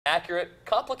accurate,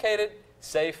 complicated,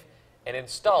 safe, and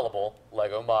installable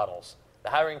LEGO models. The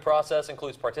hiring process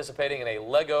includes participating in a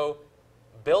LEGO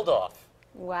build-off.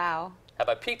 Wow. Have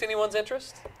I piqued anyone's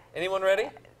interest? Anyone ready?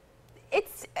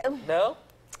 It's... No?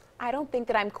 I don't think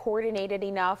that I'm coordinated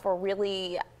enough or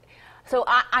really... So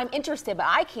I'm interested, but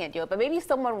I can't do it. But maybe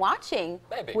someone watching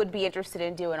would be interested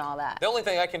in doing all that. The only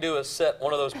thing I can do is set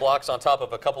one of those blocks on top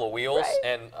of a couple of wheels, right?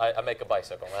 And I make a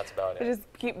bicycle. That's about it. Just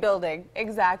keep building.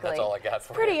 Exactly. That's all I got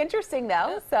for you. Pretty interesting, though.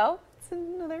 Yeah. So it's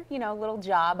another, little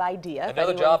job idea.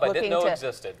 Another job I didn't know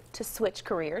existed. To switch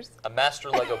careers. A master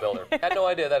Lego builder. I had no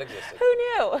idea that existed. Who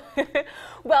knew?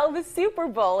 Well, the Super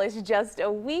Bowl is just a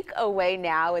week away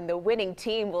now, and the winning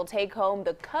team will take home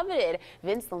the coveted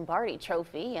Vince Lombardi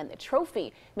trophy, and the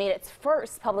trophy made its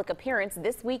first public appearance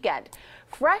this weekend.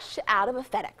 Fresh out of a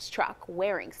FedEx truck,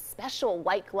 wearing special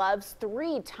white gloves,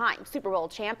 three-time Super Bowl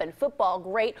champ and football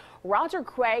great Roger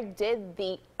Craig did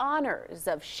the honors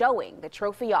of showing the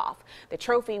trophy off. The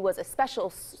trophy was a special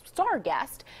star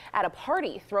guest at a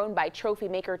party thrown by trophy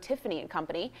maker Tiffany &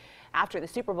 Company. After the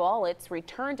Super Bowl, it's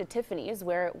returned to Tiffany's,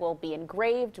 where it will be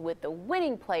engraved with the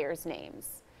winning players'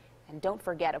 names. And don't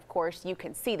forget, of course, you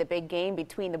can see the big game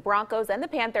between the Broncos and the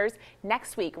Panthers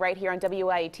next week right here on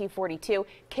WIAT 42.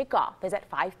 Kickoff is at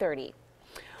 5:30.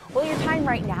 Well, your time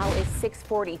right now is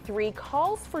 6:43.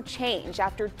 Calls for change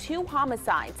after two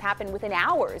homicides happened within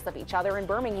hours of each other in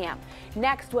Birmingham.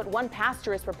 Next, what one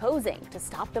pastor is proposing to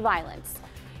stop the violence.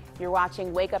 You're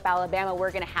watching Wake Up Alabama.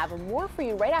 We're going to have more for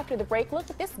you right after the break. Look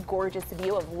at this gorgeous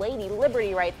view of Lady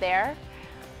Liberty right there.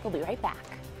 We'll be right back.